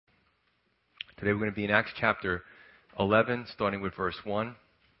Today we're going to be in Acts chapter 11, starting with verse 1.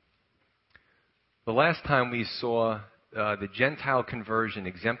 The last time we saw the Gentile conversion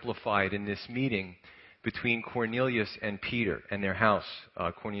exemplified in this meeting between Cornelius and Peter and their house,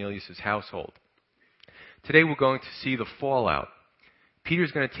 Cornelius' household. Today we're going to see the fallout.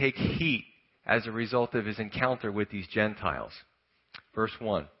 Peter's going to take heat as a result of his encounter with these Gentiles. Verse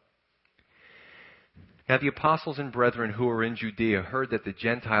 1. Now the apostles and brethren who were in Judea heard that the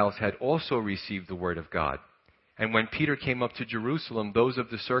Gentiles had also received the word of God. And when Peter came up to Jerusalem, those of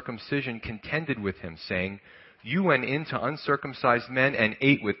the circumcision contended with him, saying, "You went in to uncircumcised men and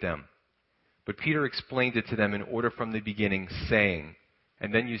ate with them." But Peter explained it to them in order from the beginning, saying,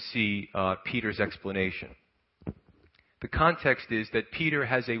 and then you see Peter's explanation. The context is that Peter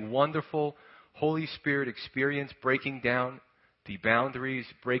has a wonderful Holy Spirit experience breaking down the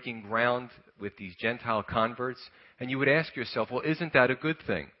boundaries, breaking ground with these Gentile converts. And you would ask yourself, well, isn't that a good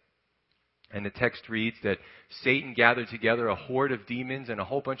thing? And the text reads that Satan gathered together a horde of demons and a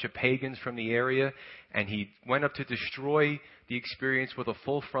whole bunch of pagans from the area, and he went up to destroy the experience with a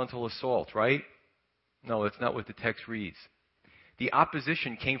full frontal assault, right? No, that's not what the text reads. The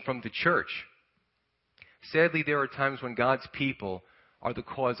opposition came from the church. Sadly, there are times when God's people are the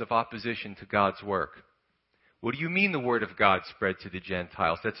cause of opposition to God's work. What do you mean the word of God spread to the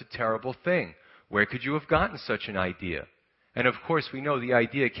Gentiles? That's a terrible thing. Where could you have gotten such an idea? And of course, we know the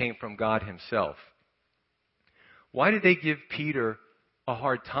idea came from God himself. Why did they give Peter a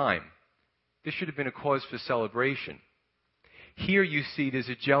hard time? This should have been a cause for celebration. Here you see there's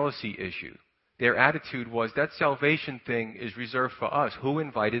a jealousy issue. Their attitude was, that salvation thing is reserved for us. Who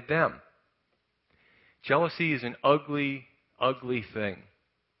invited them? Jealousy is an ugly, ugly thing.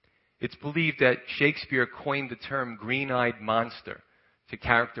 It's believed that Shakespeare coined the term green-eyed monster to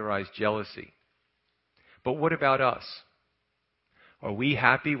characterize jealousy. But what about us? Are we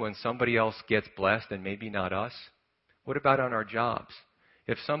happy when somebody else gets blessed and maybe not us? What about on our jobs?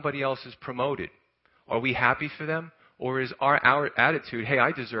 If somebody else is promoted, are we happy for them? Or is our attitude, hey,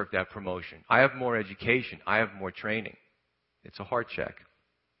 I deserve that promotion. I have more education. I have more training. It's a heart check.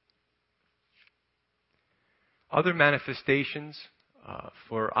 Other manifestations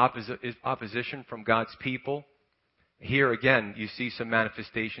for opposition from God's people. Here again, you see some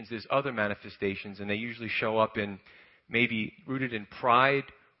manifestations. There's other manifestations, and they usually show up in maybe rooted in pride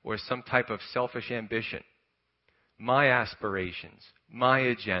or some type of selfish ambition. My aspirations, my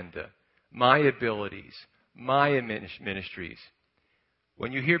agenda, my abilities, my ministries.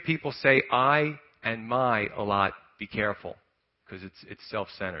 When you hear people say I and my a lot, be careful, because it's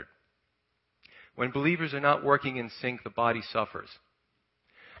self-centered. When believers are not working in sync, the body suffers.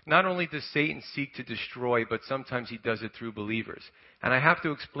 Not only does Satan seek to destroy, but sometimes he does it through believers. And I have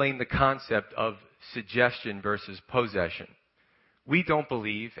to explain the concept of suggestion versus possession. We don't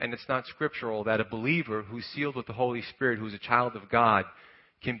believe, and it's not scriptural, that a believer who's sealed with the Holy Spirit, who's a child of God,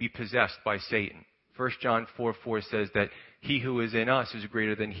 can be possessed by Satan. 1 John 4:4 says that he who is in us is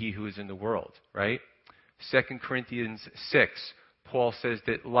greater than he who is in the world, right? 2 Corinthians 6, Paul says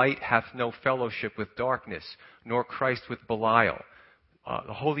that light hath no fellowship with darkness, nor Christ with Belial.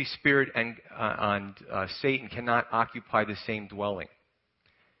 The Holy Spirit and Satan cannot occupy the same dwelling.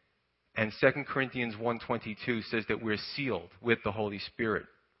 And 2 Corinthians 1:22 says that we're sealed with the Holy Spirit.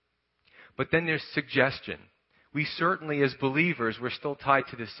 But then there's suggestion. We certainly, as believers, we're still tied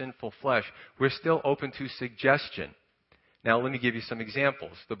to the sinful flesh. We're still open to suggestion. Now, let me give you some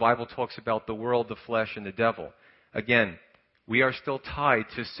examples. The Bible talks about the world, the flesh, and the devil. Again, we are still tied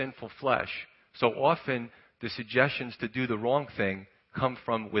to sinful flesh. So often, the suggestions to do the wrong thing come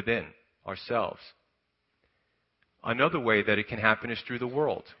from within ourselves. Another way that it can happen is through the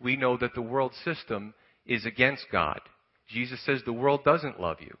world. We know that the world system is against God. Jesus says the world doesn't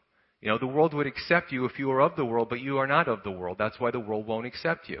love you. You know, the world would accept you if you were of the world, but you are not of the world. That's why the world won't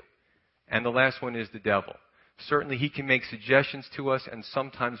accept you. And the last one is the devil. Certainly he can make suggestions to us, and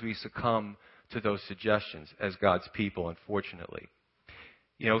sometimes we succumb to those suggestions as God's people, unfortunately.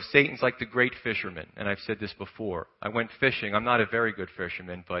 You know, Satan's like the great fisherman, and I've said this before. I went fishing. I'm not a very good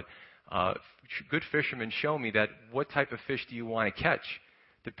fisherman, but good fishermen show me that what type of fish do you want to catch?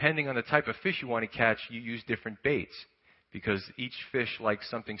 Depending on the type of fish you want to catch, you use different baits, because each fish likes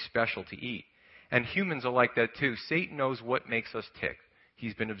something special to eat. And humans are like that too. Satan knows what makes us tick.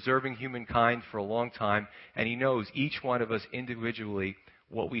 He's been observing humankind for a long time, and he knows each one of us individually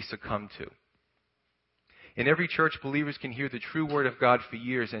what we succumb to. In every church, believers can hear the true word of God for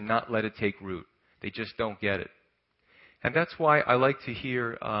years and not let it take root. They just don't get it. And that's why I like to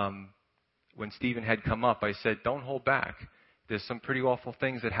hear, when Stephen had come up, I said, don't hold back. There's some pretty awful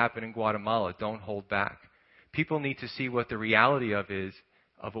things that happen in Guatemala. Don't hold back. People need to see what the reality of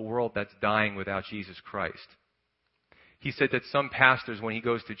of a world that's dying without Jesus Christ. He said that some pastors, when he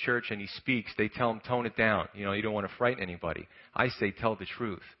goes to church and he speaks, they tell him, tone it down. You don't want to frighten anybody. I say, tell the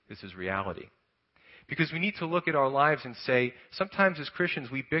truth. This is reality. Because we need to look at our lives and say, sometimes as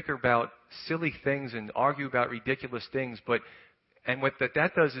Christians we bicker about silly things and argue about ridiculous things, and what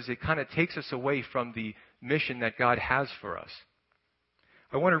that does is it kind of takes us away from the mission that God has for us.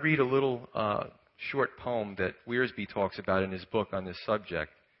 I want to read a little short poem that Wiersbe talks about in his book on this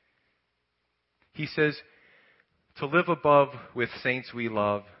subject. He says, "To live above with saints we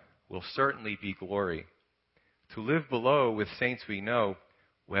love will certainly be glory. To live below with saints we know,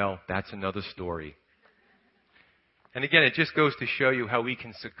 well, that's another story." And again, it just goes to show you how we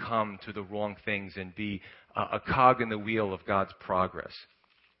can succumb to the wrong things and be a cog in the wheel of God's progress.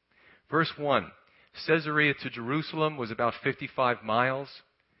 Verse 1, Caesarea to Jerusalem was about 55 miles,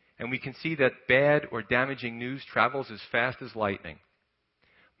 and we can see that bad or damaging news travels as fast as lightning.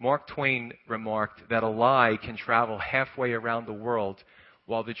 Mark Twain remarked that a lie can travel halfway around the world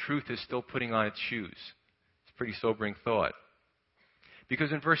while the truth is still putting on its shoes. It's a pretty sobering thought.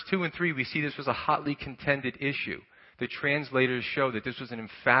 Because in verse 2 and 3, we see this was a hotly contended issue. The translators show that this was an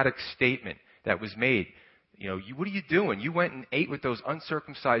emphatic statement that was made. What are you doing? You went and ate with those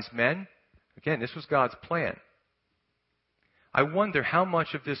uncircumcised men? Again, this was God's plan. I wonder how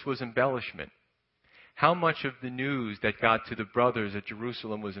much of this was embellishment. How much of the news that got to the brothers at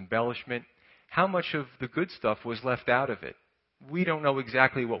Jerusalem was embellishment? How much of the good stuff was left out of it? We don't know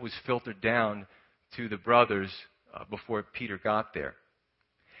exactly what was filtered down to the brothers before Peter got there.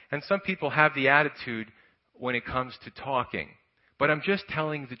 And some people have the attitude when it comes to talking, but I'm just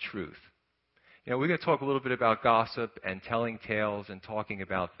telling the truth. We're going to talk a little bit about gossip and telling tales and talking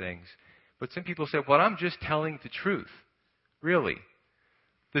about things. But some people say, well, I'm just telling the truth. Really?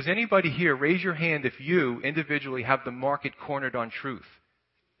 Does anybody here raise your hand if you individually have the market cornered on truth?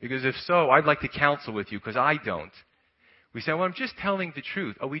 Because if so, I'd like to counsel with you because I don't. We say, well, I'm just telling the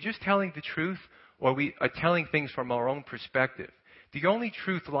truth. Are we just telling the truth, or are we telling things from our own perspective? The only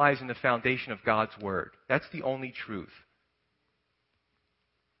truth lies in the foundation of God's Word. That's the only truth.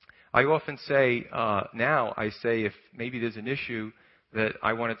 I often say, if maybe there's an issue that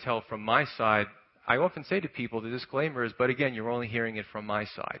I want to tell from my side, I often say to people, the disclaimer is, but again, you're only hearing it from my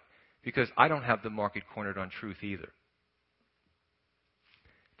side. Because I don't have the market cornered on truth either.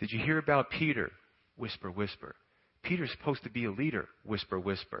 Did you hear about Peter? Whisper, whisper. Peter's supposed to be a leader. Whisper,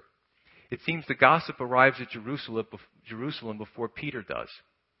 whisper. It seems the gossip arrives at Jerusalem before Peter does.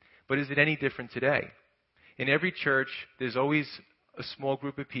 But is it any different today? In every church, there's always a small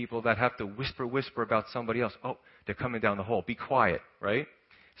group of people that have to whisper about somebody else. Oh, they're coming down the hall. Be quiet, right?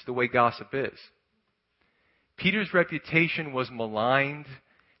 It's the way gossip is. Peter's reputation was maligned,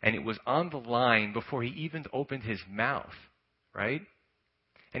 and it was on the line before he even opened his mouth, right?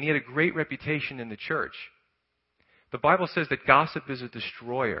 And he had a great reputation in the church. The Bible says that gossip is a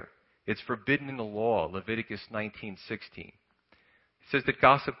destroyer. It's forbidden in the law, Leviticus 19:16. It says that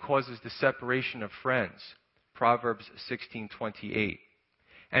gossip causes the separation of friends, Proverbs 16:28.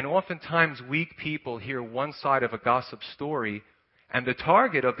 And oftentimes weak people hear one side of a gossip story, and the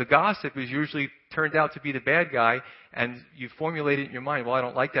target of the gossip is usually turned out to be the bad guy, and you formulate it in your mind, well, I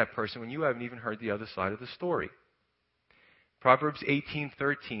don't like that person, when you haven't even heard the other side of the story. Proverbs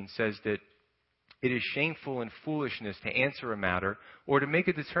 18:13 says that it is shameful and foolishness to answer a matter or to make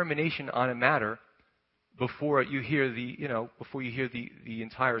a determination on a matter before you hear the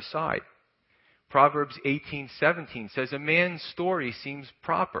entire side. Proverbs 18:17 says a man's story seems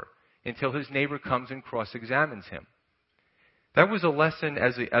proper until his neighbor comes and cross-examines him. That was a lesson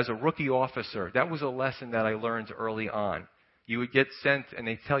as a rookie officer. That was a lesson that I learned early on. You would get sent and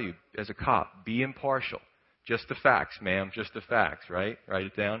they tell you as a cop, be impartial. Just the facts, ma'am, just the facts, right? Write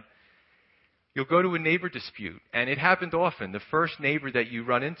it down. You'll go to a neighbor dispute, and it happened often. The first neighbor that you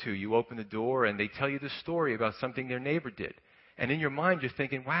run into, you open the door, and they tell you the story about something their neighbor did. And in your mind, you're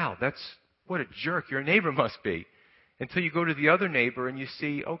thinking, wow, what a jerk your neighbor must be. Until you go to the other neighbor and you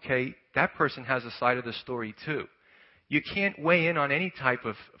see, okay, that person has a side of the story too. You can't weigh in on any type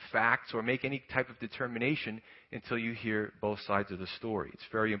of facts or make any type of determination until you hear both sides of the story. It's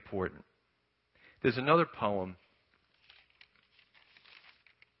very important. There's another poem.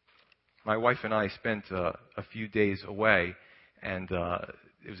 My wife and I spent a few days away, and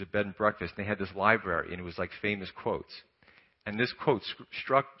it was a bed and breakfast, and they had this library, and it was like famous quotes. And this quote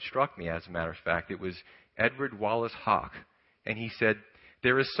struck me, as a matter of fact. It was Edward Wallace Hawke, and he said,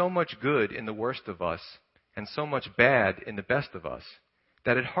 "There is so much good in the worst of us, and so much bad in the best of us,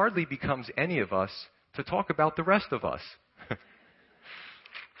 that it hardly becomes any of us to talk about the rest of us."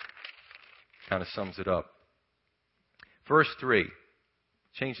 Kind of sums it up. Verse 3.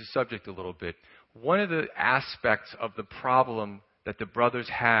 change the subject a little bit. One of the aspects of the problem that the brothers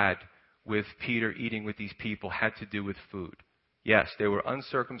had with Peter eating with these people had to do with food. Yes, they were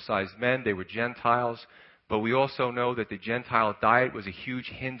uncircumcised men, they were Gentiles, but we also know that the Gentile diet was a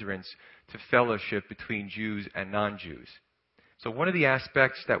huge hindrance to fellowship between Jews and non-Jews. So one of the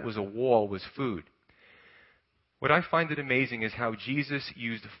aspects that was a wall was food. What I find it amazing is how Jesus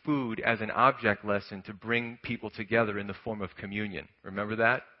used food as an object lesson to bring people together in the form of communion. Remember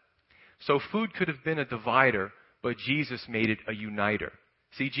that? So food could have been a divider, but Jesus made it a uniter.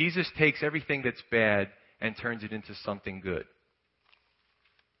 See, Jesus takes everything that's bad and turns it into something good.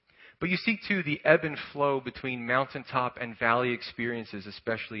 But you see, too, the ebb and flow between mountaintop and valley experiences,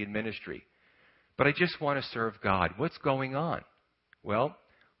 especially in ministry. But I just want to serve God. What's going on? Well,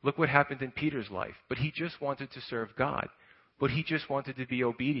 look what happened in Peter's life. But he just wanted to serve God. But he just wanted to be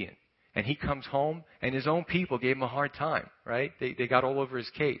obedient. And he comes home, and his own people gave him a hard time, right? They got all over his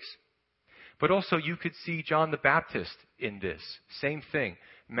case. But also, you could see John the Baptist in this. Same thing.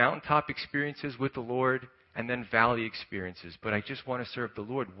 Mountaintop experiences with the Lord, and then valley experiences. But I just want to serve the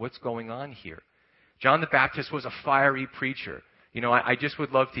Lord. What's going on here? John the Baptist was a fiery preacher. You know, I just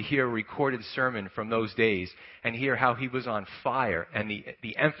would love to hear a recorded sermon from those days and hear how he was on fire and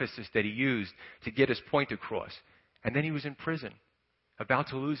the emphasis that he used to get his point across. And then he was in prison, about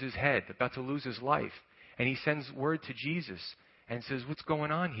to lose his head, about to lose his life. And he sends word to Jesus and says, what's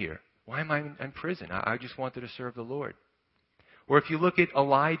going on here? Why am I in prison? I just wanted to serve the Lord. Or if you look at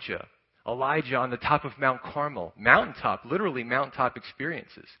Elijah on the top of Mount Carmel, mountaintop, literally mountaintop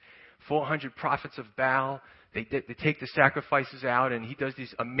experiences. 400 prophets of Baal. They take the sacrifices out, and he does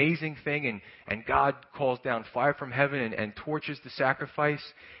this amazing thing, and God calls down fire from heaven and torches the sacrifice.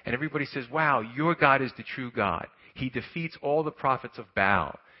 And everybody says, wow, your God is the true God. He defeats all the prophets of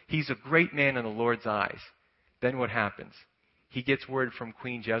Baal. He's a great man in the Lord's eyes. Then what happens? He gets word from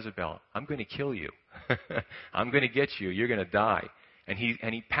Queen Jezebel, I'm going to kill you. I'm going to get you. You're going to die. And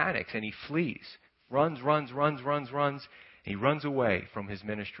he panics, and he flees. Runs. And he runs away from his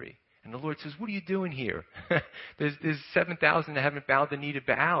ministry. And the Lord says, what are you doing here? There's 7,000 that haven't bowed the knee to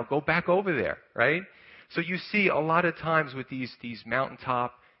Baal. Go back over there, right? So you see a lot of times with these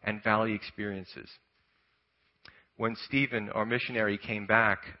mountaintop and valley experiences. When Stephen, our missionary, came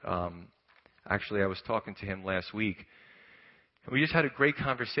back, actually I was talking to him last week, and we just had a great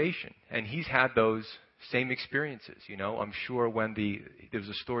conversation. And he's had those same experiences, you know. I'm sure when there was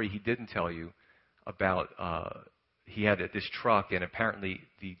a story he didn't tell you about, he had this truck, and apparently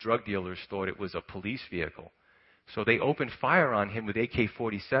the drug dealers thought it was a police vehicle. So they opened fire on him with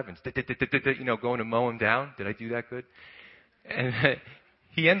AK-47s, you know, going to mow him down. Did I do that good? And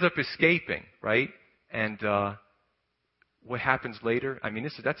he ends up escaping, right? And what happens later? I mean,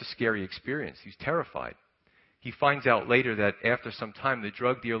 that's a scary experience. He's terrified. He finds out later that after some time, the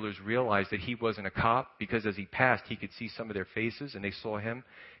drug dealers realized that he wasn't a cop because as he passed, he could see some of their faces, and they saw him.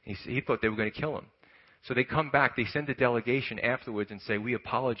 And he thought they were going to kill him. So they come back, they send a delegation afterwards and say, we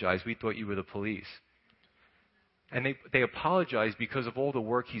apologize, we thought you were the police. And they apologize because of all the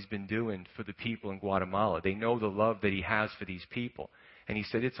work he's been doing for the people in Guatemala. They know the love that he has for these people. And he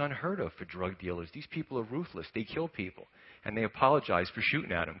said, it's unheard of for drug dealers. These people are ruthless. They kill people. And they apologize for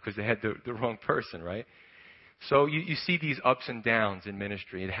shooting at him because they had the wrong person, right? So you see these ups and downs in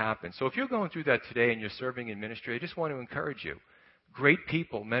ministry. It happens. So if you're going through that today and you're serving in ministry, I just want to encourage you. Great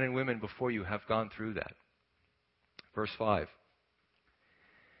people, men and women before you, have gone through that. Verse 5.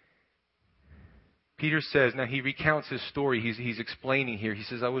 Peter says, now he recounts his story. He's explaining here. He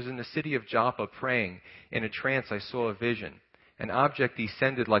says, I was in the city of Joppa praying. In a trance I saw a vision. An object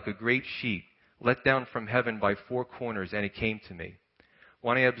descended like a great sheet, let down from heaven by four corners, and it came to me.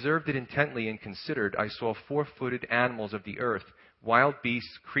 When I observed it intently and considered, I saw four-footed animals of the earth, wild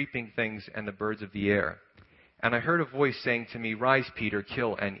beasts, creeping things, and the birds of the air. And I heard a voice saying to me, rise, Peter,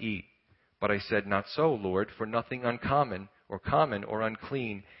 kill and eat. But I said, not so, Lord, for nothing uncommon or common or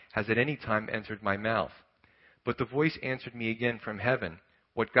unclean has at any time entered my mouth. But the voice answered me again from heaven,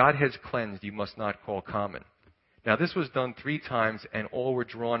 what God has cleansed you must not call common. Now this was done 3 times, and all were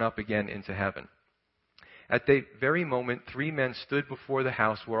drawn up again into heaven. At the very moment 3 men stood before the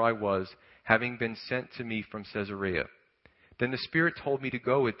house where I was, having been sent to me from Caesarea. Then the Spirit told me to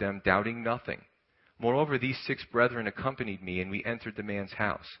go with them, doubting nothing. Moreover, these 6 brethren accompanied me, and we entered the man's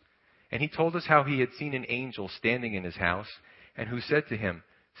house. And he told us how he had seen an angel standing in his house, and who said to him,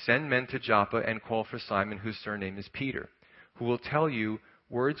 send men to Joppa and call for Simon, whose surname is Peter, who will tell you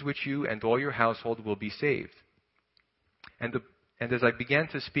words which you and all your household will be saved. And as I began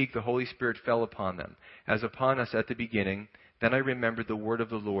to speak, the Holy Spirit fell upon them, as upon us at the beginning. Then I remembered the word of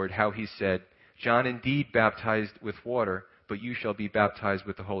the Lord, how he said, John indeed baptized with water, but you shall be baptized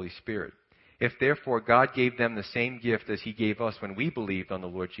with the Holy Spirit. If therefore God gave them the same gift as he gave us when we believed on the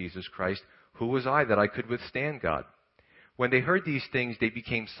Lord Jesus Christ, who was I that I could withstand God? When they heard these things, they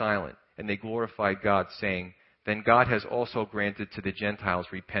became silent, and they glorified God, saying, Then God has also granted to the Gentiles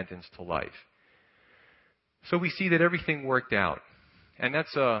repentance to life. So we see that everything worked out. And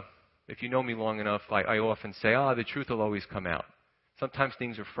that's, if you know me long enough, I often say, the truth will always come out. Sometimes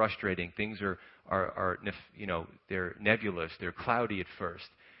things are frustrating. Things are they're nebulous. They're cloudy at first.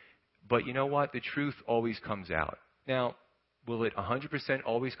 But you know what? The truth always comes out. Now, will it 100%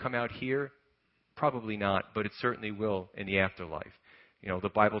 always come out here? Probably not, but it certainly will in the afterlife. The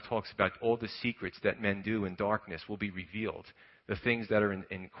Bible talks about all the secrets that men do in darkness will be revealed. The things that are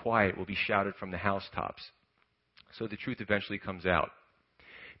in quiet will be shouted from the housetops. So the truth eventually comes out.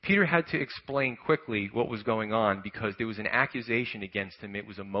 Peter had to explain quickly what was going on because there was an accusation against him. It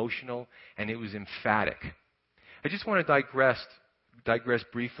was emotional and it was emphatic. I just want to digress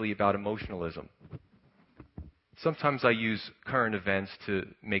briefly about emotionalism. Sometimes I use current events to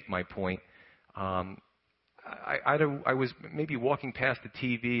make my point. I was maybe walking past the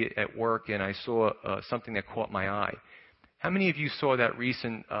TV at work and I saw something that caught my eye. How many of you saw that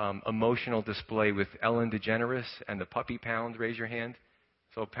recent emotional display with Ellen DeGeneres and the puppy pound? Raise your hand.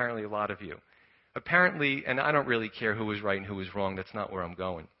 So apparently a lot of you. Apparently, and I don't really care who was right and who was wrong. That's not where I'm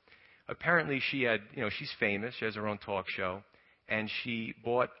going. Apparently she had, she's famous. She has her own talk show. And she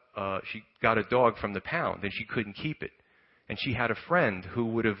got a dog from the pound and she couldn't keep it. And she had a friend who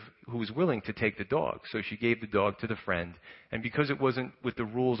was willing to take the dog. So she gave the dog to the friend. And because it wasn't with the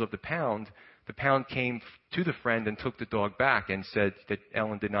rules of the pound came to the friend and took the dog back and said that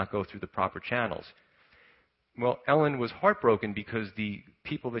Ellen did not go through the proper channels. Well, Ellen was heartbroken because the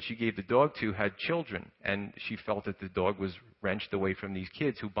people that she gave the dog to had children, and she felt that the dog was wrenched away from these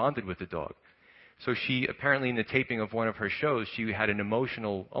kids who bonded with the dog. So she, apparently in the taping of one of her shows, she had an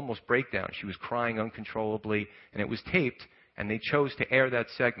emotional, almost breakdown. She was crying uncontrollably, and it was taped, and they chose to air that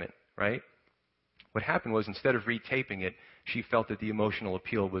segment, right? What happened was, instead of retaping it, she felt that the emotional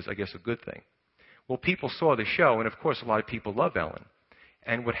appeal was, I guess, a good thing. Well, people saw the show, and of course a lot of people love Ellen.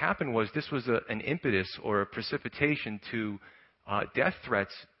 And what happened was this was an impetus or a precipitation to death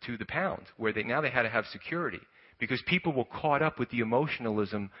threats to the pound, where they had to have security because people were caught up with the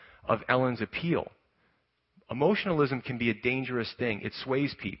emotionalism of Ellen's appeal. Emotionalism can be a dangerous thing. It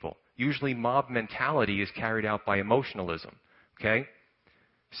sways people. Usually mob mentality is carried out by emotionalism. Okay?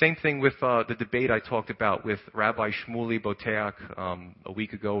 Same thing with the debate I talked about with Rabbi Shmuley Boteach a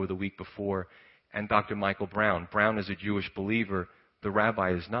week ago or the week before, and Dr. Michael Brown. Brown is a Jewish believer. The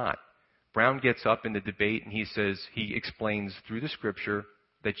rabbi is not. Brown gets up in the debate and he explains through the scripture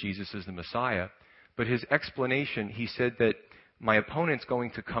that Jesus is the Messiah. But his explanation, he said that my opponent's going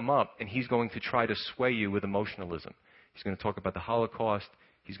to come up and he's going to try to sway you with emotionalism. He's going to talk about the Holocaust.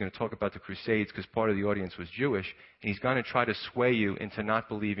 He's going to talk about the Crusades because part of the audience was Jewish. And he's going to try to sway you into not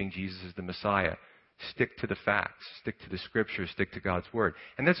believing Jesus is the Messiah. Stick to the facts. Stick to the scriptures. Stick to God's word.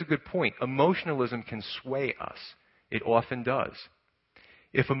 And that's a good point. Emotionalism can sway us. It often does.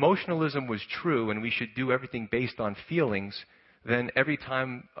 If emotionalism was true and we should do everything based on feelings, then every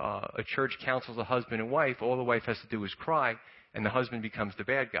time a church counsels a husband and wife, all the wife has to do is cry, and the husband becomes the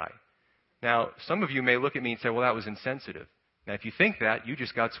bad guy. Now, some of you may look at me and say, well, that was insensitive. Now, if you think that, you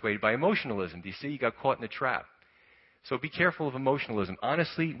just got swayed by emotionalism. Do you see? You got caught in the trap. So be careful of emotionalism.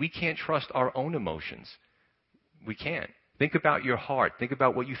 Honestly, we can't trust our own emotions. We can't. Think about your heart. Think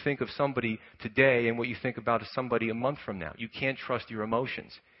about what you think of somebody today and what you think about somebody a month from now. You can't trust your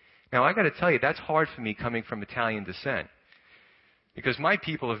emotions. Now, I got to tell you, that's hard for me coming from Italian descent because my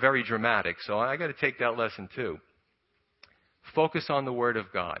people are very dramatic, so I got to take that lesson too. Focus on the Word of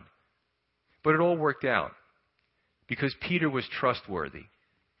God. But it all worked out because Peter was trustworthy.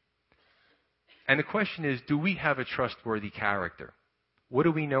 And the question is, do we have a trustworthy character? What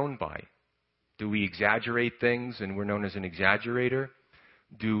are we known by? Do we exaggerate things and we're known as an exaggerator?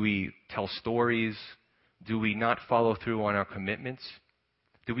 Do we tell stories? Do we not follow through on our commitments?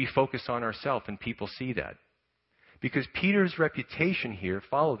 Do we focus on ourselves and people see that? Because Peter's reputation here,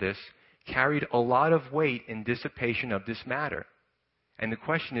 follow this, carried a lot of weight in dissipation of this matter. And the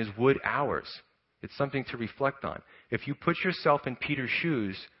question is, would ours? It's something to reflect on. If you put yourself in Peter's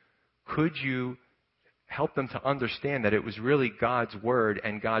shoes, could you help them to understand that it was really God's word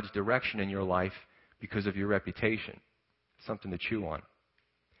and God's direction in your life because of your reputation? Something to chew on.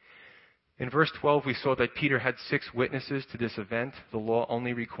 In verse 12, we saw that Peter had 6 witnesses to this event. The law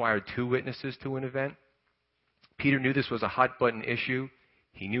only required 2 witnesses to an event. Peter knew this was a hot-button issue.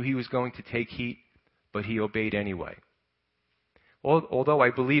 He knew he was going to take heat, but he obeyed anyway. Although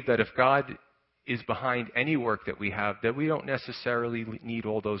I believe that if God is behind any work that we have, that we don't necessarily need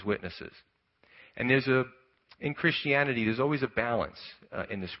all those witnesses. And in Christianity, there's always a balance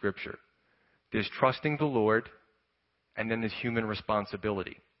in the Scripture. There's trusting the Lord, and then there's human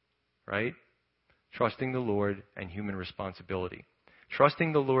responsibility, right? Trusting the Lord and human responsibility.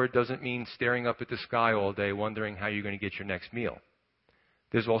 Trusting the Lord doesn't mean staring up at the sky all day wondering how you're going to get your next meal.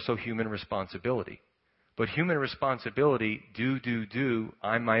 There's also human responsibility. But human responsibility, do,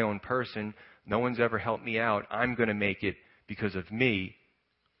 I'm my own person, no one's ever helped me out, I'm going to make it because of me.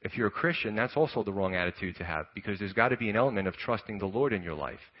 If you're a Christian, that's also the wrong attitude to have, because there's got to be an element of trusting the Lord in your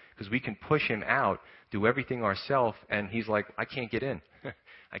life. Because we can push him out, do everything ourselves, and he's like, I can't get in.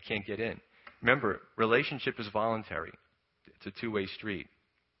 I can't get in. Remember, relationship is voluntary. It's a two-way street.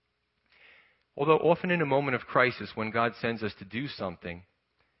 Although often in a moment of crisis, when God sends us to do something,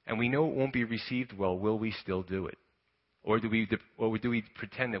 and we know it won't be received well, will we still do it? Or do we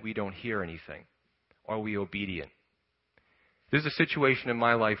pretend that we don't hear anything? Are we obedient? There's a situation in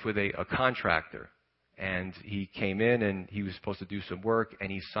my life with a contractor, and he came in and he was supposed to do some work,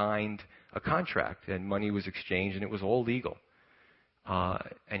 and he signed a contract, and money was exchanged, and it was all legal.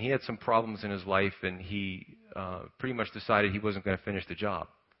 And he had some problems in his life, and he pretty much decided he wasn't going to finish the job.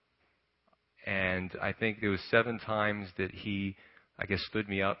 And I think there was 7 times that he, I guess, stood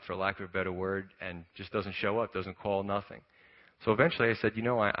me up, for lack of a better word, and just doesn't show up, doesn't call, nothing. So eventually I said,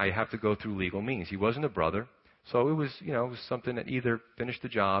 I have to go through legal means. He wasn't a brother, so it was something that either finish the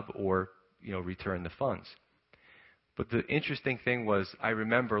job or, return the funds. But the interesting thing was, I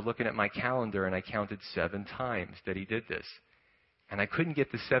remember looking at my calendar, and I counted 7 times that he did this. And I couldn't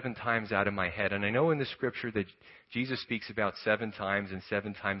get the 7 times out of my head. And I know in the Scripture that Jesus speaks about 7 times and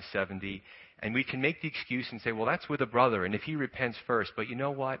 7 times 70. And we can make the excuse and say, well, that's with a brother, and if he repents first. But you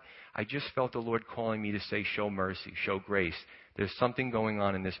know what? I just felt the Lord calling me to say, show mercy, show grace. There's something going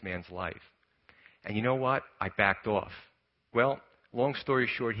on in this man's life. And you know what? I backed off. Well, long story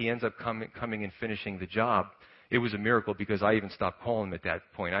short, he ends up coming and finishing the job. It was a miracle because I even stopped calling him at that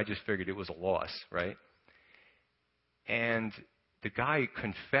point. I just figured it was a loss, right? And the guy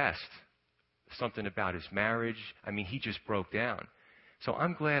confessed something about his marriage. I mean, he just broke down. So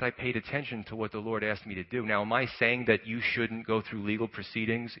I'm glad I paid attention to what the Lord asked me to do. Now, am I saying that you shouldn't go through legal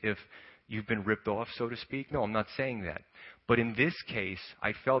proceedings if you've been ripped off, so to speak? No, I'm not saying that. But in this case,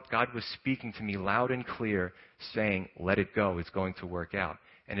 I felt God was speaking to me loud and clear, saying, let it go, it's going to work out.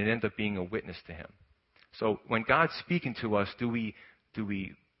 And it ended up being a witness to him. So when God's speaking to us, do we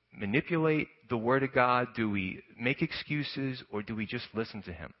manipulate the Word of God? Do we make excuses, or do we just listen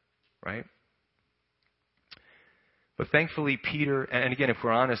to him, right? But thankfully, Peter, and again, if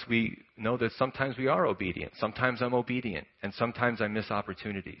we're honest, we know that sometimes we are obedient. Sometimes I'm obedient, and sometimes I miss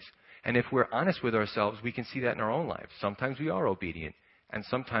opportunities. And if we're honest with ourselves, we can see that in our own lives. Sometimes we are obedient, and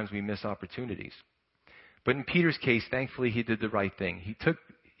sometimes we miss opportunities. But in Peter's case, thankfully, he did the right thing. He took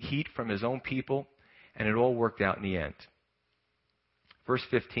heat from his own people, and it all worked out in the end. Verse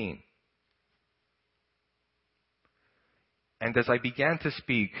 15. And as I began to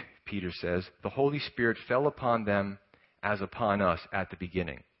speak, Peter says, the Holy Spirit fell upon them as upon us at the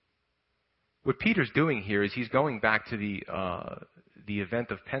beginning. What Peter's doing here is he's going back to the event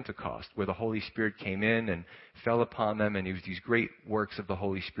of Pentecost, where the Holy Spirit came in and fell upon them, and it was these great works of the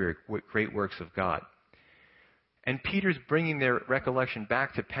Holy Spirit, great works of God. And Peter's bringing their recollection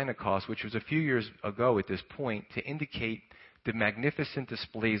back to Pentecost, which was a few years ago at this point, to indicate the magnificent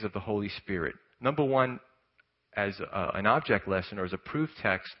displays of the Holy Spirit. Number one, as an object lesson or as a proof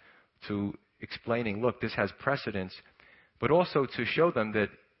text to explaining, look, this has precedence, but also to show them that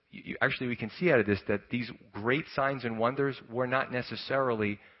actually we can see out of this that these great signs and wonders were not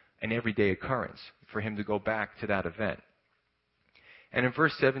necessarily an everyday occurrence for him to go back to that event. And in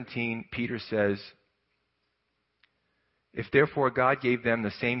verse 17, Peter says, if therefore God gave them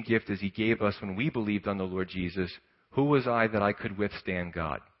the same gift as he gave us when we believed on the Lord Jesus, who was I that I could withstand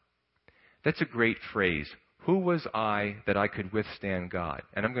God? That's a great phrase. Who was I that I could withstand God?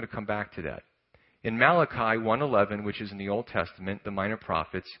 And I'm going to come back to that. In Malachi 1:11, which is in the Old Testament, the minor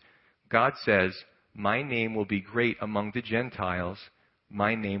prophets, God says, my name will be great among the Gentiles,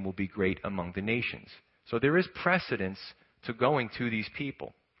 my name will be great among the nations. So there is precedence to going to these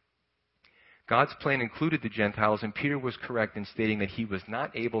people. God's plan included the Gentiles, and Peter was correct in stating that he was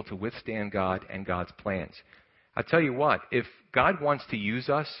not able to withstand God and God's plans. I'll tell you what, if God wants to use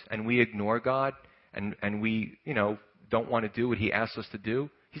us and we ignore God and we, don't want to do what he asks us to do,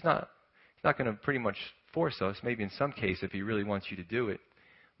 he's not going to pretty much force us, maybe in some case if he really wants you to do it,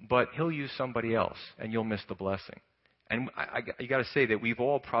 but he'll use somebody else and you'll miss the blessing. And you got to say that we've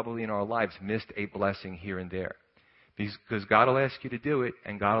all probably in our lives missed a blessing here and there Because God will ask you to do it,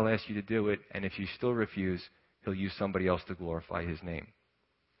 and God will ask you to do it, and if you still refuse, he'll use somebody else to glorify his name.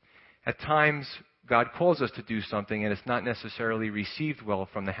 At times, God calls us to do something, and it's not necessarily received well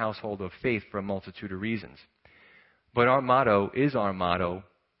from the household of faith for a multitude of reasons. But our motto is our motto,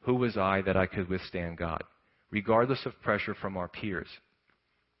 who was I that I could withstand God, regardless of pressure from our peers.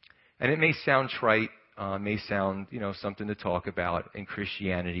 And it may sound trite, may sound, something to talk about in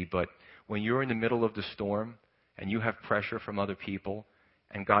Christianity, but when you're in the middle of the storm and you have pressure from other people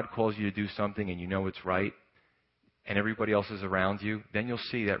and God calls you to do something and you know it's right and everybody else is around you, then you'll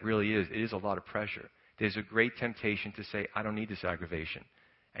see that it is a lot of pressure. There's a great temptation to say, I don't need this aggravation,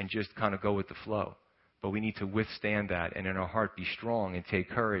 and just kind of go with the flow. But we need to withstand that and in our heart be strong and take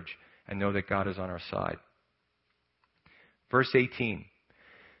courage and know that God is on our side. Verse 18.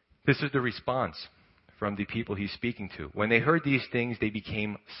 This is the response from the people he's speaking to. When they heard these things, they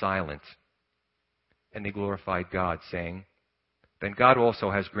became silent, and they glorified God, saying, Then God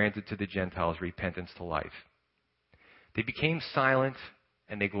also has granted to the Gentiles repentance to life. They became silent,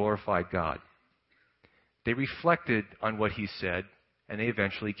 and they glorified God. They reflected on what he said, and they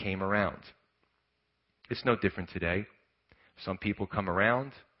eventually came around. It's no different today. Some people come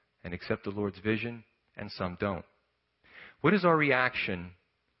around and accept the Lord's vision, and some don't. What is our reaction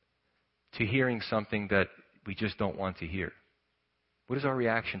to hearing something that we just don't want to hear? What is our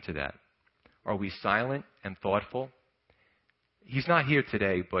reaction to that? Are we silent and thoughtful? He's not here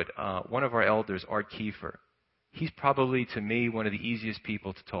today, but one of our elders, Art Kiefer, he's probably, to me, one of the easiest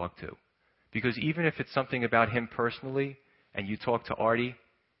people to talk to. Because even if it's something about him personally, and you talk to Artie,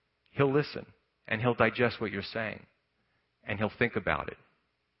 he'll listen, and he'll digest what you're saying, and he'll think about it.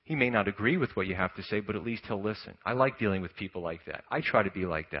 He may not agree with what you have to say, but at least he'll listen. I like dealing with people like that. I try to be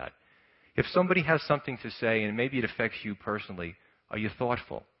like that. If somebody has something to say, and maybe it affects you personally, are you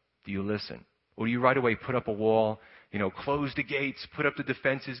thoughtful? Do you listen? Or do you right away put up a wall, close the gates, put up the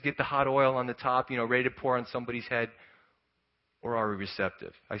defenses, get the hot oil on the top, ready to pour on somebody's head? Or are we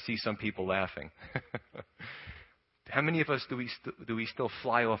receptive? I see some people laughing. How many of us do we still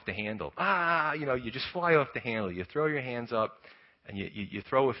fly off the handle? You just fly off the handle. You throw your hands up and you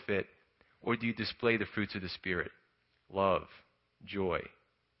throw a fit. Or do you display the fruits of the Spirit? Love, joy,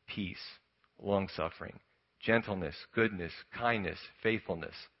 peace, long-suffering, gentleness, goodness, kindness,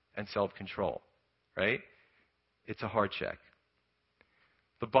 faithfulness, and self-control. Right? It's a heart check.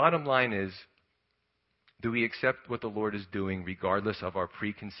 The bottom line is, do we accept what the Lord is doing regardless of our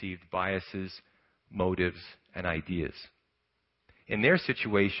preconceived biases, motives, and ideas? In their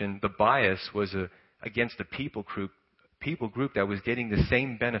situation, the bias was against a people group that was getting the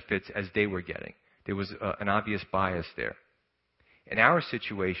same benefits as they were getting. There was an obvious bias there. In our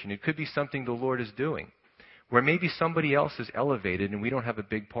situation, it could be something the Lord is doing, where maybe somebody else is elevated and we don't have a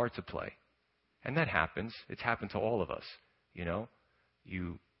big part to play. And that happens. It's happened to all of us.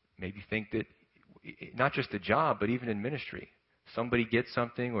 You maybe think that, not just a job, but even in ministry, somebody gets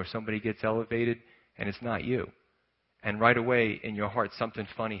something or somebody gets elevated and it's not you. And right away in your heart, something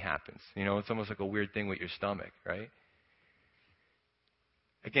funny happens. It's almost like a weird thing with your stomach, right?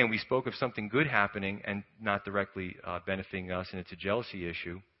 Again, we spoke of something good happening and not directly benefiting us, and it's a jealousy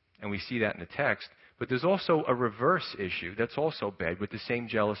issue. And we see that in the text. But there's also a reverse issue that's also bad with the same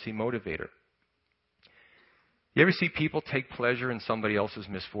jealousy motivator. You ever see people take pleasure in somebody else's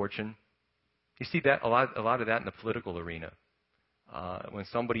misfortune? You see that a lot of that in the political arena. When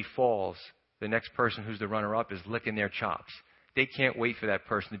somebody falls, the next person who's the runner-up is licking their chops. They can't wait for that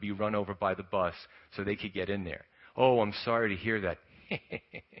person to be run over by the bus so they could get in there. Oh, I'm sorry to hear that.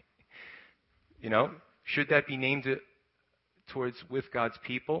 Should that be named with God's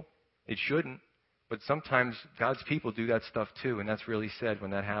people? It shouldn't. But sometimes God's people do that stuff too, and that's really sad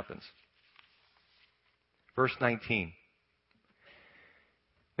when that happens. Verse 19.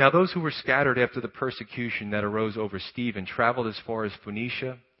 Now those who were scattered after the persecution that arose over Stephen traveled as far as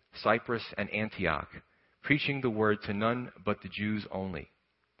Phoenicia, Cyprus, and Antioch, preaching the word to none but the Jews only.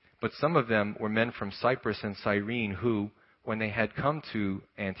 But some of them were men from Cyprus and Cyrene who, when they had come to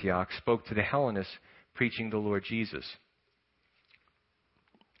Antioch, spoke to the Hellenists, preaching the Lord Jesus.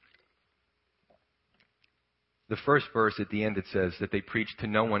 The first verse at the end, it says that they preached to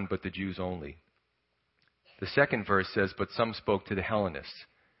no one but the Jews only. The second verse says, but some spoke to the Hellenists.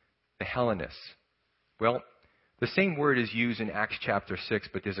 The Hellenists. Well, the same word is used in Acts chapter 6,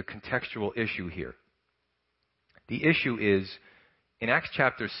 but there's a contextual issue here. The issue is, in Acts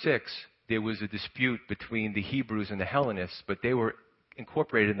chapter 6, there was a dispute between the Hebrews and the Hellenists, but they were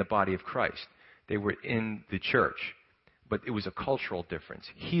incorporated in the body of Christ. They were in the church, but it was a cultural difference.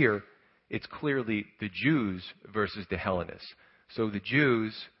 Here, it's clearly the Jews versus the Hellenists. So the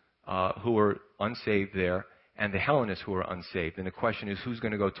Jews who were unsaved there, and the Hellenists who are unsaved. And the question is, who's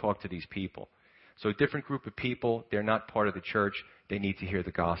going to go talk to these people? So a different group of people, they're not part of the church. They need to hear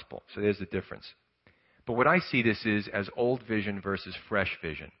the gospel. So there's the difference. But what I see this is as old vision versus fresh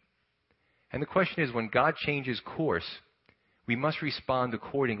vision. And the question is, when God changes course, we must respond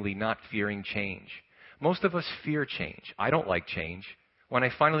accordingly, not fearing change. Most of us fear change. I don't like change. When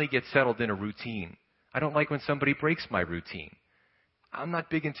I finally get settled in a routine, I don't like when somebody breaks my routine. I'm not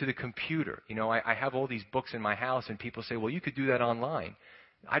big into the computer. I have all these books in my house, and people say, well, you could do that online.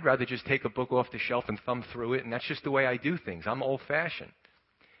 I'd rather just take a book off the shelf and thumb through it, and that's just the way I do things. I'm old-fashioned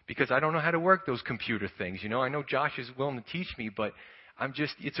because I don't know how to work those computer things. I know Josh is willing to teach me, but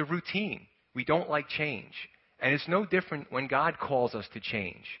it's a routine. We don't like change. And it's no different when God calls us to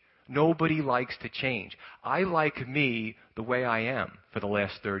change. Nobody likes to change. I like me the way I am for the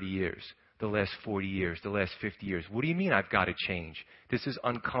last 30 years, the last 40 years, the last 50 years. What do you mean I've got to change? This is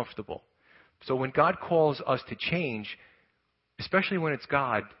uncomfortable. So when God calls us to change, especially when it's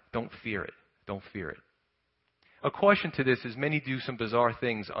God, don't fear it. Don't fear it. A caution to this is many do some bizarre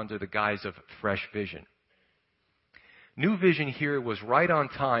things under the guise of fresh vision. New vision here was right on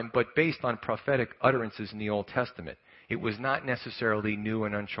time, but based on prophetic utterances in the Old Testament. It was not necessarily new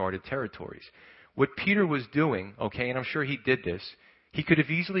and uncharted territories. What Peter was doing, and I'm sure he did this, he could have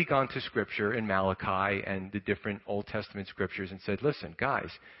easily gone to Scripture in Malachi and the different Old Testament Scriptures and said, listen, guys,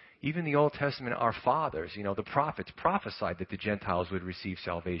 even the Old Testament, our fathers, the prophets prophesied that the Gentiles would receive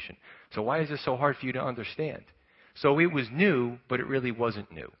salvation. So why is this so hard for you to understand? So it was new, but it really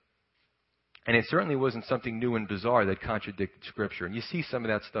wasn't new. And it certainly wasn't something new and bizarre that contradicted Scripture. And you see some of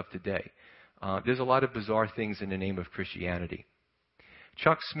that stuff today. There's a lot of bizarre things in the name of Christianity.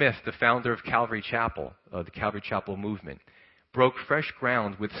 Chuck Smith, the founder of Calvary Chapel, the Calvary Chapel movement, broke fresh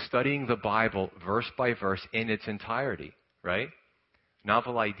ground with studying the Bible verse by verse in its entirety, right?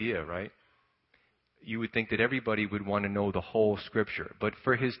 Novel idea, right? You would think that everybody would want to know the whole Scripture. But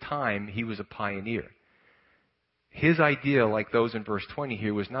for his time, he was a pioneer. His idea, like those in verse 20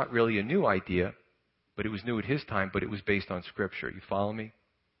 here, was not really a new idea, but it was new at his time, but it was based on Scripture. You follow me?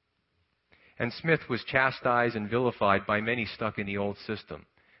 And Smith was chastised and vilified by many stuck in the old system.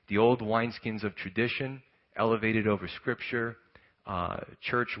 The old wineskins of tradition, elevated over Scripture,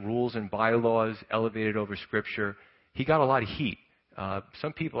 church rules and bylaws, elevated over Scripture. He got a lot of heat.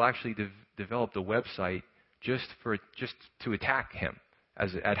 Some people actually developed a website just to attack him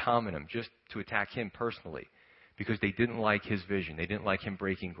as ad hominem, just to attack him personally, because they didn't like his vision. They didn't like him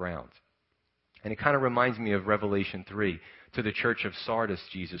breaking ground. And it kind of reminds me of Revelation 3, to the church of Sardis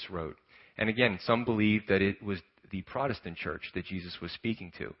Jesus wrote. And again, some believe that it was the Protestant church that Jesus was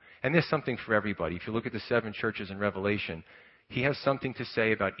speaking to. And there's something for everybody. If you look at the 7 churches in Revelation, he has something to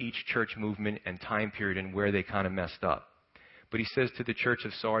say about each church movement and time period and where they kind of messed up. But he says to the church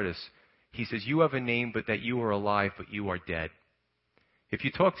of Sardis, he says, you have a name, but that you are alive, but you are dead. If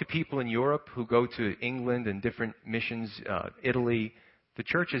you talk to people in Europe who go to England and different missions, Italy, the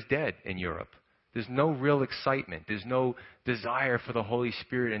church is dead in Europe. There's no real excitement. There's no desire for the Holy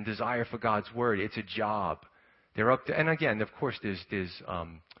Spirit and desire for God's Word. It's a job. They're up to, and again, of course, there's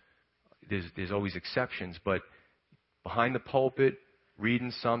always exceptions, but behind the pulpit,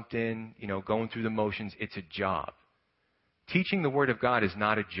 reading something, going through the motions, it's a job. Teaching the Word of God is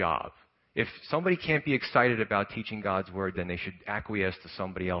not a job. If somebody can't be excited about teaching God's Word, then they should acquiesce to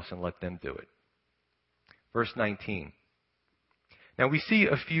somebody else and let them do it. Verse 19. Now we see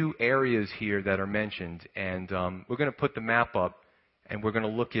a few areas here that are mentioned, and we're going to put the map up, and we're going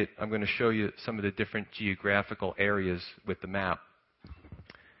to I'm going to show you some of the different geographical areas with the map.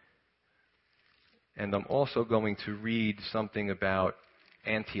 And I'm also going to read something about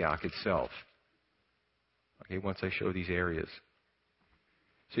Antioch itself. Okay, once I show these areas.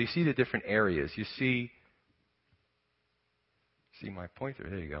 So you see the different areas. You see my pointer?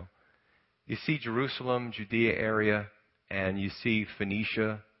 There you go. You see Jerusalem, Judea area, and you see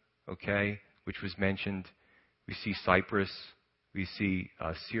Phoenicia, okay, which was mentioned. We see Cyprus. We see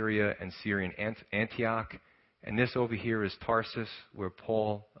Syria and Syrian Antioch. And this over here is Tarsus, where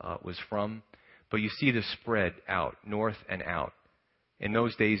Paul was from. But you see the spread out, north and out. In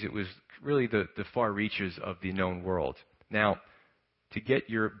those days, it was really the far reaches of the known world. Now, to get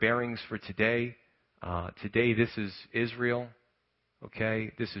your bearings for today, this is Israel,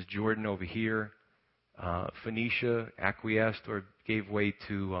 okay? This is Jordan over here. Phoenicia acquiesced or gave way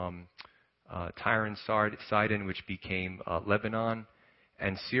to Tyre and Sidon, which became Lebanon.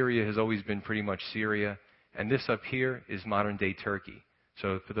 And Syria has always been pretty much Syria. And this up here is modern-day Turkey.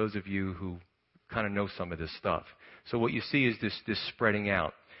 So for those of you who kind of know some of this stuff. So what you see is this spreading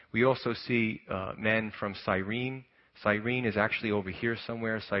out. We also see men from Cyrene. Cyrene is actually over here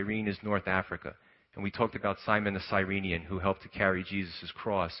somewhere. Cyrene is North Africa. And we talked about Simon the Cyrenian, who helped to carry Jesus'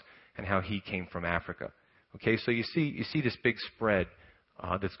 cross, and how he came from Africa. Okay, so you see this big spread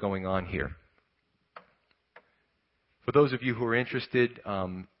that's going on here. For those of you who are interested,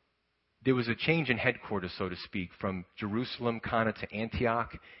 there was a change in headquarters, so to speak, from Jerusalem kind of to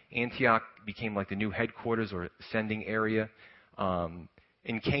Antioch. Antioch became like the new headquarters or sending area.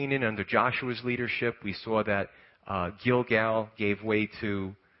 In Canaan, under Joshua's leadership, we saw that Gilgal gave way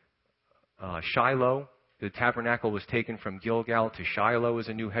to Shiloh. The tabernacle was taken from Gilgal to Shiloh as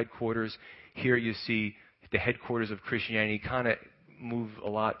a new headquarters. Here you see the headquarters of Christianity kind of move a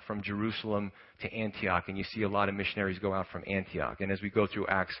lot from Jerusalem to Antioch, and you see a lot of missionaries go out from Antioch. And as we go through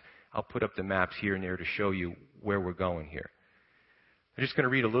Acts, I'll put up the maps here and there to show you where we're going here. I'm just going to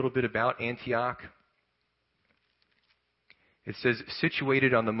read a little bit about Antioch. It says,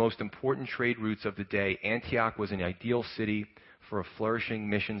 situated on the most important trade routes of the day, Antioch was an ideal city for a flourishing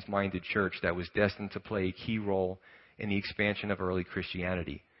missions-minded church that was destined to play a key role in the expansion of early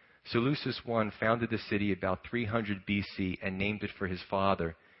Christianity. Seleucus I founded the city about 300 BC and named it for his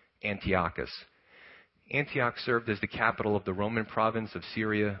father, Antiochus. Antioch served as the capital of the Roman province of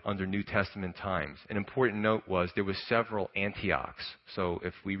Syria under New Testament times. An important note was there were several Antiochs. So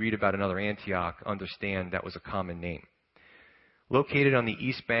if we read about another Antioch, understand that was a common name. Located on the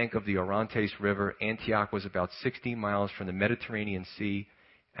east bank of the Orontes River, Antioch was about 60 miles from the Mediterranean Sea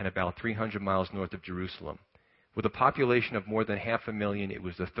and about 300 miles north of Jerusalem. With a population of more than 500,000, it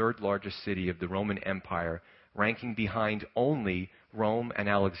was the third largest city of the Roman Empire, ranking behind only Rome and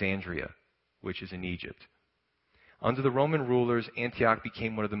Alexandria, which is in Egypt. Under the Roman rulers, Antioch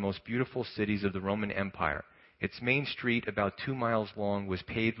became one of the most beautiful cities of the Roman Empire. Its main street, about 2 miles long, was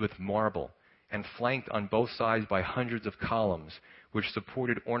paved with marble and flanked on both sides by hundreds of columns, which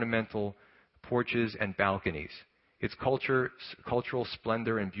supported ornamental porches and balconies. Its cultural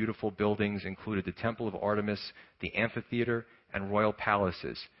splendor and beautiful buildings included the Temple of Artemis, the amphitheater, and royal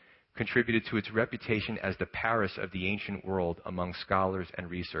palaces, contributed to its reputation as the Paris of the ancient world among scholars and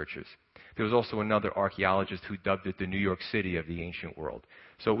researchers. There was also another archaeologist who dubbed it the New York City of the ancient world.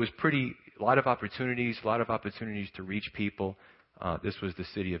 So it was a lot of opportunities to reach people. This was the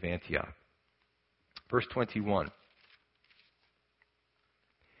city of Antioch. Verse 21. It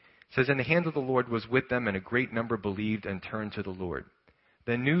says, and the hand of the Lord was with them, and a great number believed and turned to the Lord.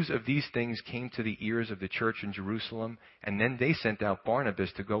 Then news of these things came to the ears of the church in Jerusalem, and then they sent out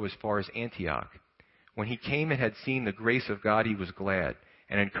Barnabas to go as far as Antioch. When he came and had seen the grace of God, he was glad,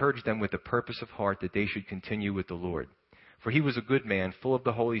 and encouraged them with the purpose of heart that they should continue with the Lord. For he was a good man, full of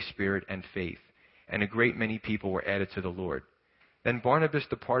the Holy Spirit and faith, and a great many people were added to the Lord. Then Barnabas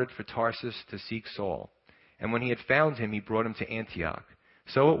departed for Tarsus to seek Saul, and when he had found him, he brought him to Antioch.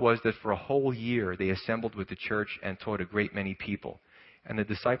 So it was that for a whole year they assembled with the church and taught a great many people. And the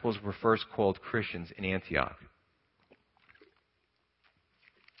disciples were first called Christians in Antioch.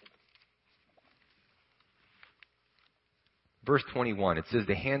 Verse 21, it says,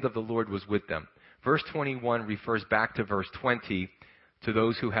 the hand of the Lord was with them. Verse 21 refers back to verse 20, to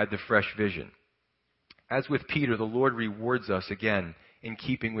those who had the fresh vision. As with Peter, the Lord rewards us again in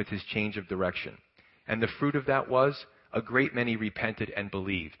keeping with his change of direction. And the fruit of that was a great many repented and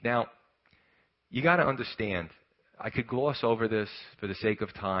believed. Now, you got to understand, I could gloss over this for the sake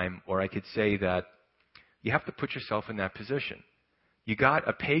of time, or I could say that you have to put yourself in that position. You got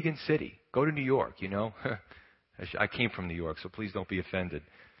a pagan city. Go to New York, you know. I came from New York, so please don't be offended.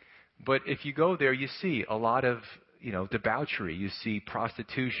 But if you go there, you see a lot of, debauchery. You see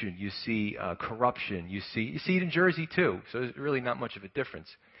prostitution. You see corruption. You see it in Jersey too. So there's really not much of a difference.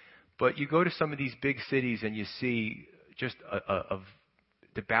 But you go to some of these big cities and you see just a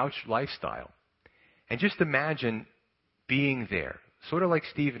debauched lifestyle. And just imagine being there, sort of like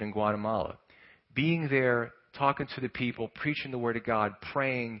Stephen in Guatemala, being there, talking to the people, preaching the Word of God,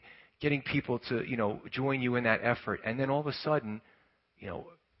 praying, getting people to, join you in that effort. And then all of a sudden,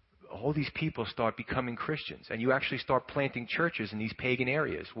 all these people start becoming Christians. And you actually start planting churches in these pagan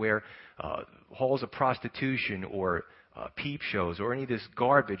areas where halls of prostitution or peep shows or any of this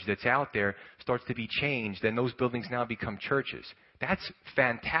garbage that's out there starts to be changed, and those buildings now become churches. That's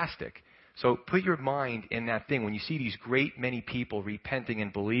fantastic. So put your mind in that thing. When you see these great many people repenting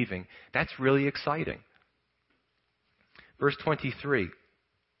and believing, that's really exciting. Verse 23.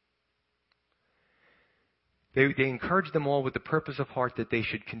 They encouraged them all with the purpose of heart that they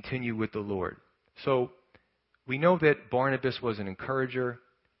should continue with the Lord. So we know that Barnabas was an encourager.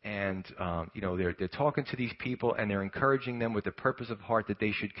 And, they're talking to these people and they're encouraging them with the purpose of heart that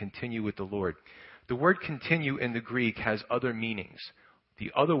they should continue with the Lord. The word continue in the Greek has other meanings.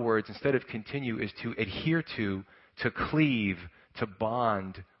 The other words, instead of continue, is to adhere to cleave, to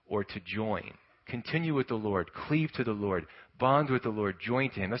bond, or to join. continue with the Lord, cleave to the Lord, bond with the Lord, join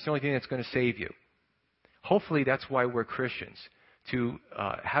to Him. That's the only thing that's going to save you. Hopefully that's why we're Christians, to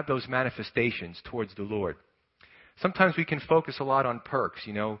have those manifestations towards the Lord. Sometimes we can focus a lot on perks,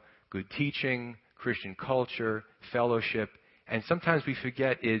 good teaching, Christian culture, fellowship, and sometimes we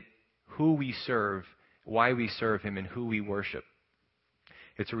forget who we serve, why we serve Him, and who we worship.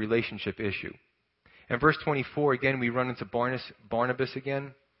 It's a relationship issue. In verse 24, again, we run into Barnabas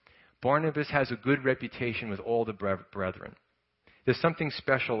again. Barnabas has a good reputation with all the brethren. There's something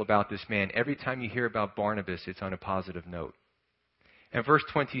special about this man. Every time you hear about Barnabas, it's on a positive note. And verse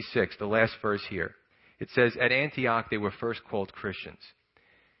 26, the last verse here, it says, at Antioch they were first called Christians.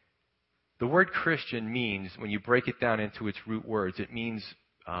 The word Christian means, when you break it down into its root words, it means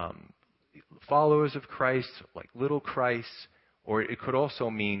followers of Christ, like little Christ, or it could also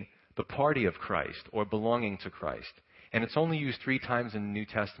mean the party of Christ or belonging to Christ. And it's only used 3 times in the New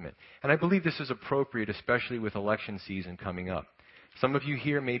Testament. And I believe this is appropriate, especially with election season coming up. Some of you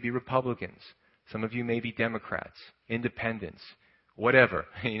here may be Republicans. Some of you may be Democrats, independents, whatever.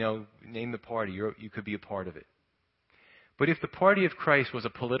 Name the party. You could be a part of it. But if the party of Christ was a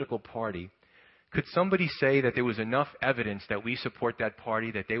political party, could somebody say that there was enough evidence that we support that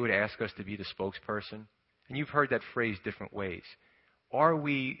party that they would ask us to be the spokesperson? And you've heard that phrase different ways.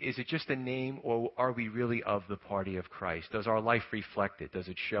 Is it just a name, or are we really of the party of Christ? Does our life reflect it? Does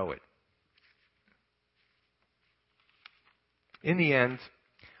it show it? In the end,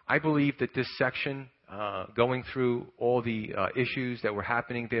 I believe that this section, going through all the issues that were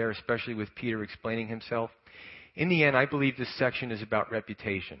happening there, especially with Peter explaining himself, in the end, I believe this section is about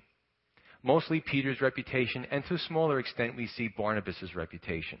reputation. Mostly Peter's reputation, and to a smaller extent, we see Barnabas'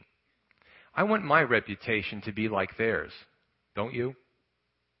 reputation. I want my reputation to be like theirs. Don't you?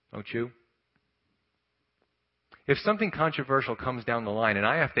 Don't you? If something controversial comes down the line and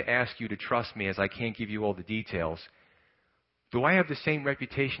I have to ask you to trust me as I can't give you all the details, do I have the same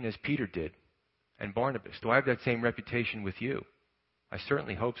reputation as Peter did and Barnabas? Do I have that same reputation with you? I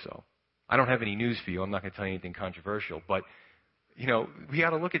certainly hope so. I don't have any news for you. I'm not going to tell you anything controversial. But, we got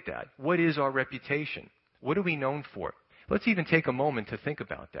to look at that. What is our reputation? What are we known for? Let's even take a moment to think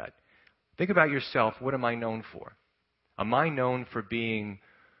about that. Think about yourself. What am I known for? Am I known for being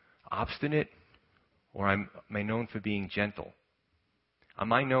obstinate, or am I known for being gentle?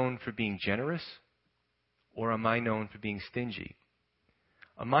 Am I known for being generous, or am I known for being stingy?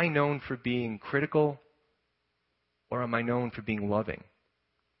 Am I known for being critical, or am I known for being loving?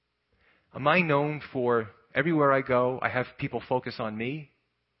 Am I known for everywhere I go, I have people focus on me,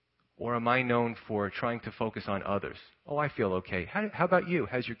 or am I known for trying to focus on others? Oh, I feel okay. How about you?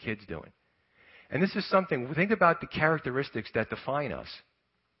 How's your kids doing? And this is something, think about the characteristics that define us.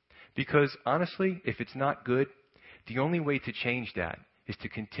 Because honestly, if it's not good, the only way to change that is to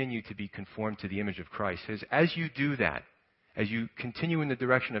continue to be conformed to the image of Christ. As you do that, as you continue in the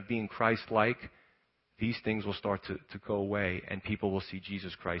direction of being Christ-like, these things will start to go away and people will see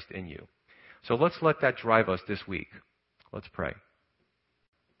Jesus Christ in you. So let's let that drive us this week. Let's pray.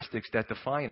 Characteristics that define